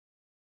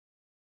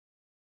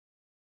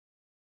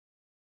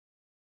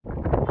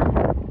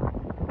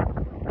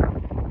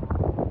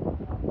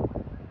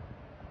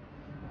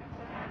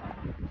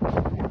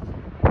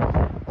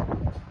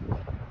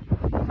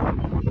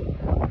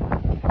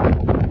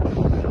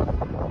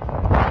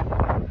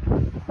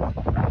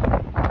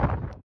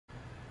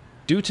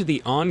Due to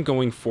the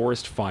ongoing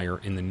forest fire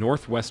in the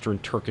northwestern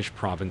Turkish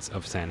province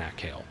of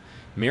Çanakkale,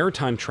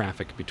 maritime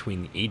traffic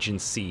between the Aegean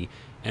Sea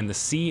and the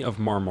Sea of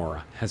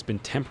Marmara has been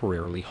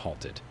temporarily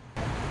halted.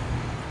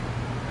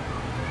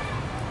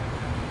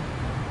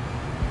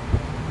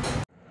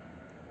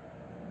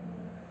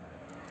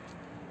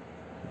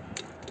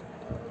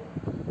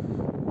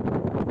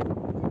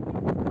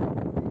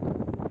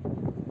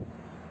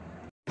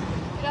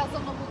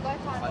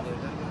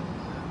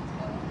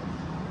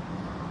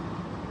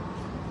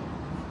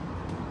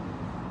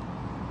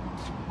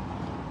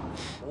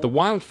 The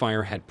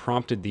wildfire had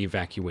prompted the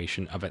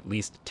evacuation of at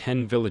least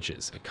 10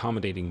 villages,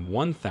 accommodating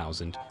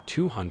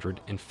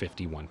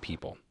 1,251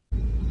 people.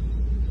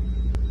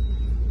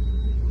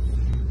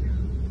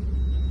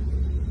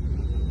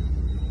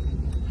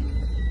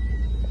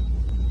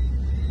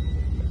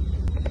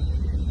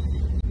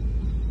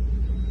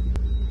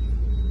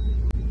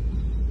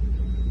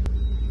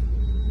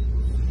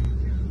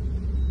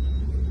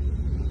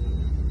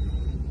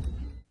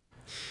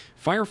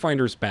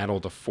 Firefighters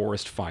battled a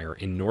forest fire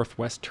in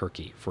northwest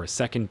Turkey for a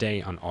second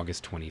day on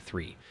August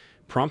 23,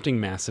 prompting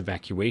mass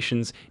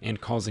evacuations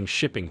and causing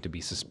shipping to be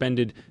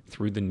suspended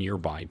through the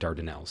nearby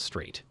Dardanelles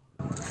Strait.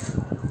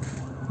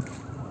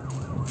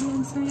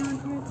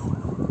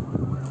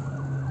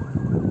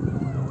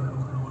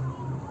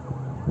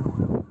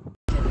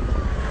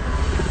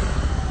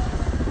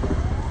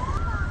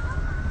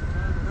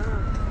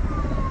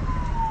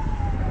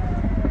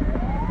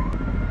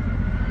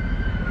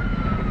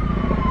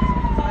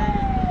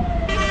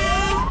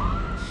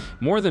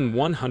 More than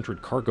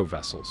 100 cargo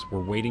vessels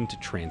were waiting to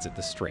transit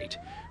the strait,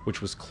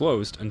 which was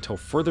closed until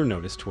further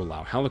notice to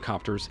allow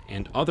helicopters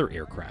and other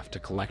aircraft to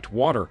collect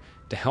water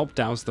to help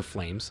douse the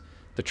flames,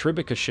 the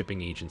Tribeca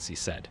shipping agency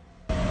said.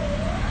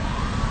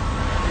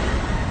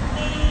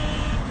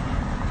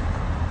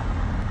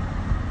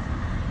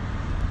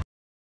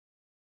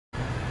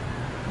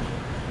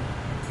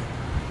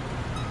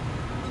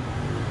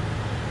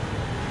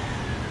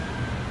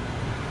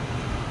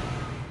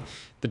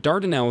 The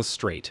Dardanelles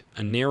Strait,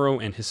 a narrow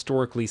and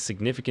historically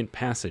significant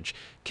passage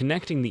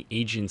connecting the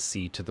Aegean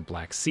Sea to the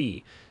Black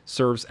Sea,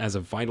 serves as a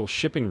vital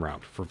shipping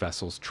route for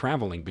vessels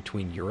traveling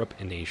between Europe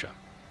and Asia.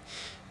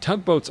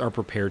 Tugboats are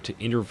prepared to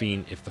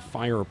intervene if the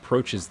fire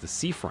approaches the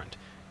seafront,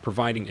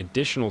 providing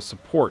additional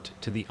support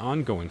to the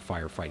ongoing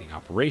firefighting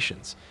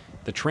operations,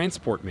 the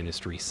Transport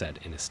Ministry said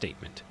in a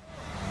statement.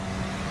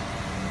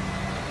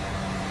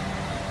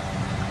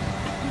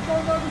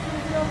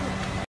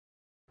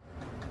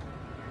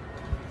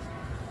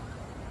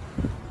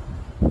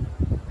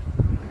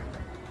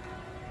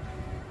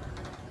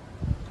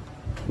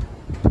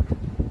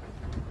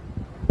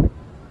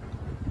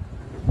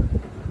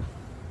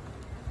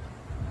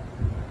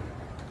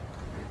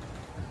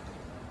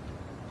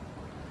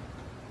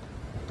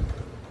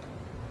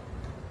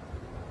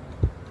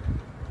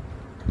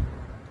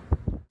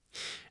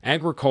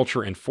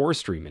 Agriculture and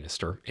Forestry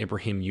Minister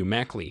Ibrahim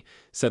Yumakli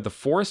said the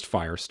forest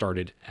fire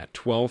started at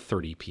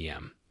 12:30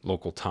 p.m.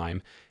 local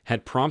time,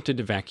 had prompted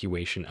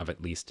evacuation of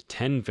at least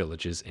 10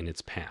 villages in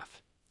its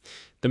path.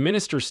 The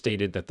minister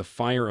stated that the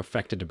fire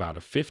affected about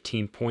a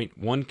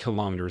 15.1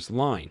 kilometers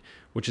line,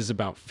 which is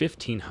about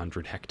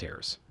 1,500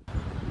 hectares.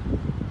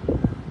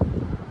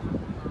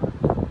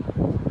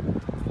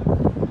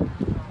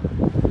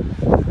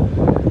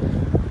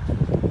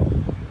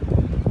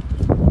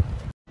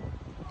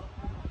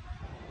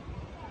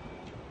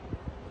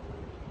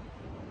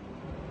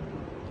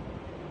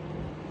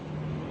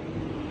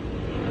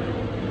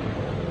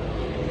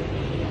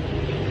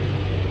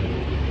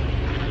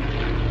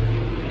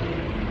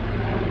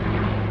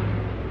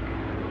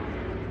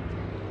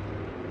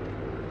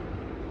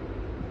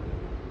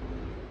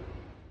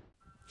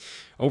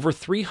 Over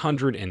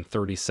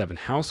 337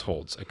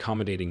 households,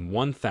 accommodating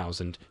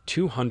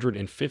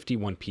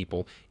 1,251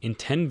 people in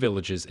 10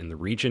 villages in the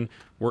region,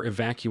 were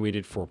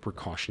evacuated for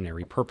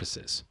precautionary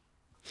purposes.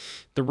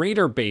 The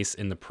radar base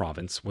in the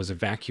province was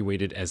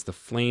evacuated as the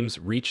flames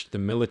reached the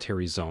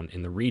military zone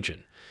in the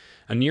region.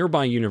 A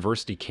nearby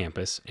university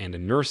campus and a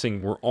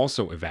nursing were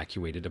also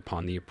evacuated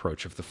upon the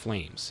approach of the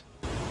flames.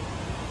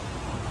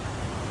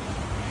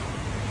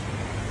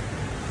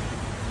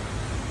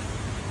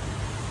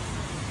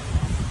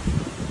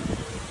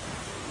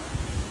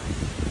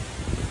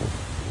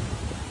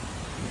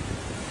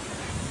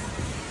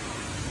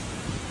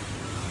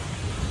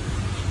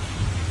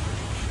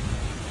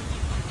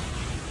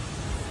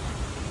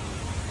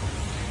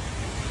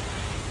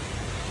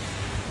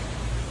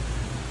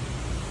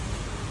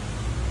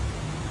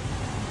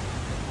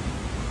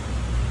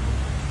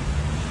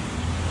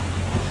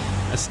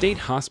 A state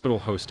hospital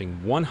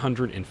hosting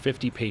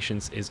 150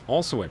 patients is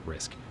also at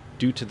risk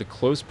due to the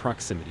close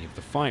proximity of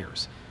the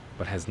fires,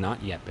 but has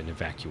not yet been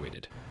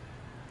evacuated.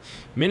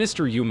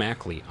 Minister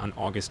Yumakli on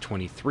August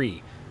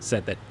 23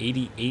 said that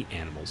 88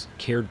 animals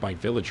cared by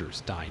villagers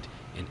died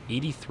and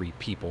 83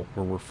 people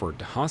were referred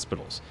to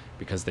hospitals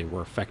because they were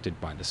affected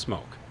by the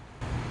smoke.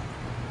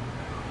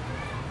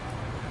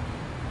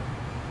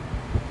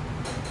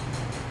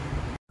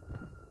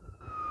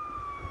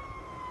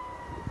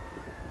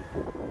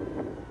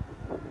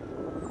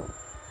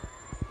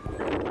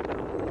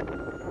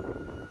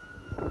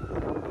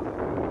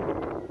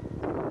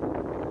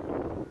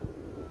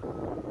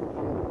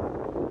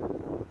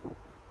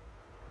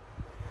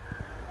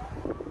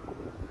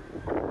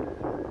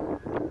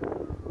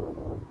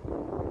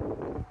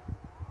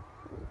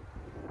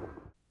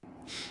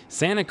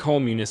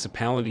 Çanakkale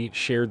municipality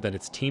shared that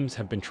its teams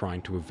have been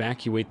trying to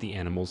evacuate the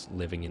animals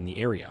living in the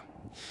area.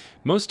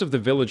 Most of the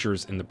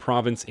villagers in the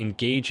province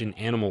engage in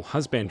animal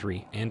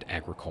husbandry and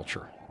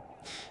agriculture.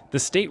 The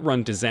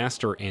state-run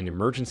Disaster and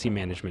Emergency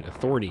Management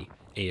Authority,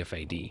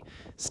 AFAD,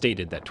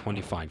 stated that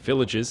 25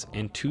 villages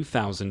and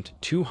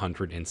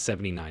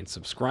 2,279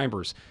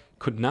 subscribers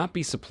could not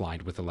be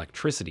supplied with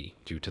electricity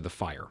due to the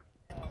fire.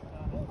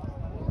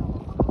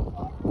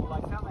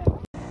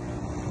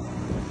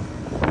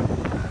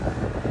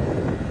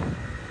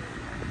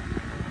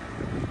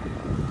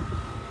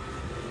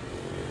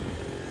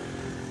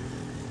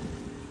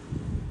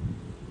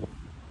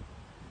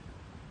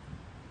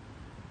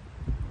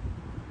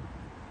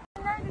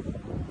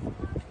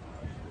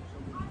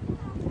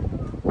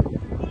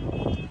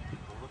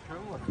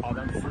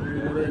 Adam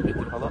sürüyor oraya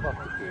getir.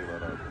 Kalabalık köyü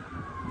var abi.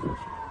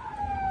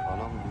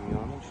 Anam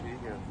dünyanın şeyi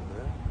geldi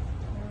be.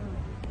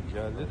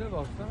 Geldi de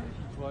baksana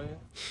itfaiye.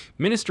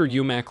 Minister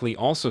Umakli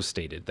also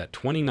stated that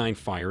 29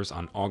 fires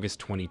on August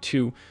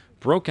 22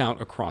 broke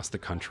out across the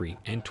country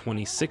and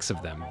 26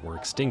 of them were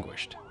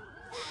extinguished.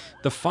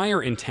 The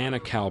fire in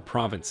Çanakkale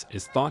province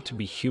is thought to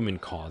be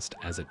human-caused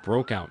as it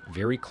broke out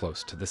very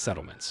close to the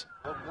settlements.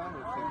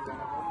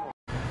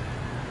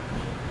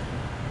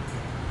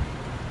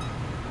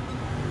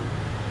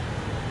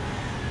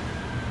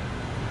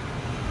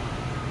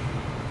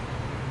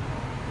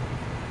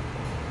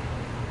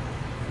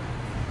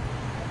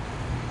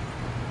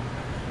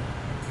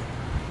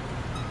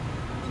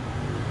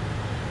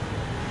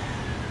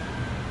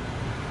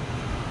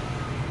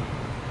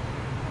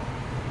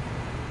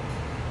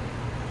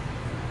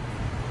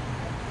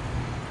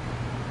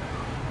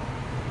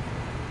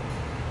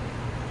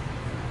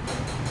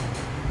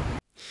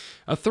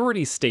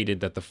 Authorities stated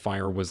that the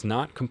fire was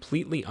not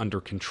completely under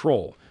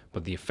control,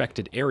 but the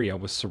affected area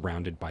was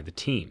surrounded by the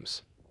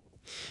teams.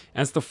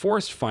 As the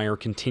forest fire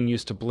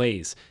continues to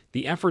blaze,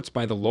 the efforts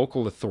by the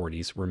local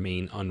authorities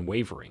remain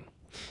unwavering.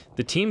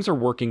 The teams are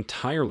working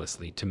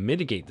tirelessly to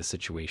mitigate the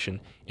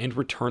situation and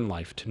return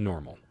life to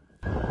normal.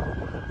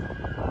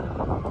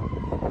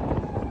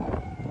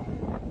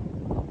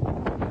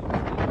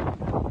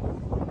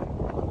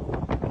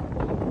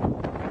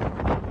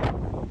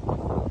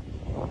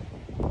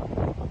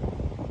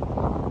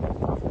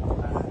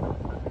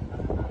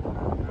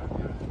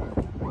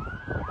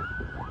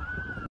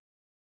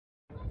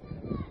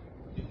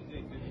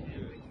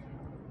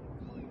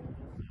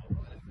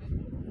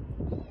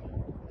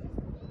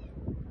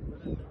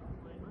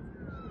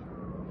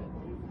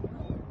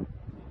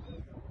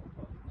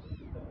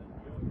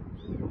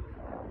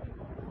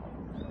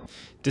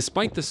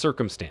 Despite the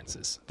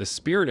circumstances, the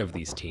spirit of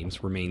these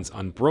teams remains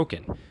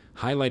unbroken,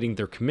 highlighting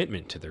their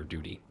commitment to their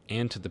duty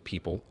and to the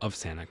people of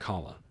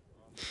Çanakkale.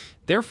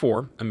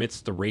 Therefore,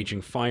 amidst the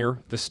raging fire,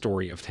 the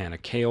story of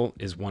Çanakkale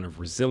is one of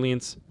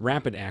resilience,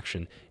 rapid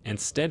action, and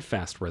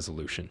steadfast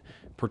resolution,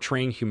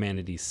 portraying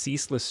humanity's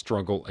ceaseless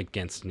struggle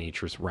against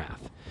nature's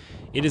wrath.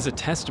 It is a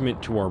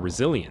testament to our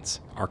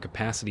resilience, our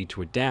capacity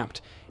to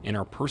adapt, and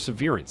our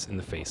perseverance in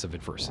the face of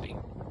adversity.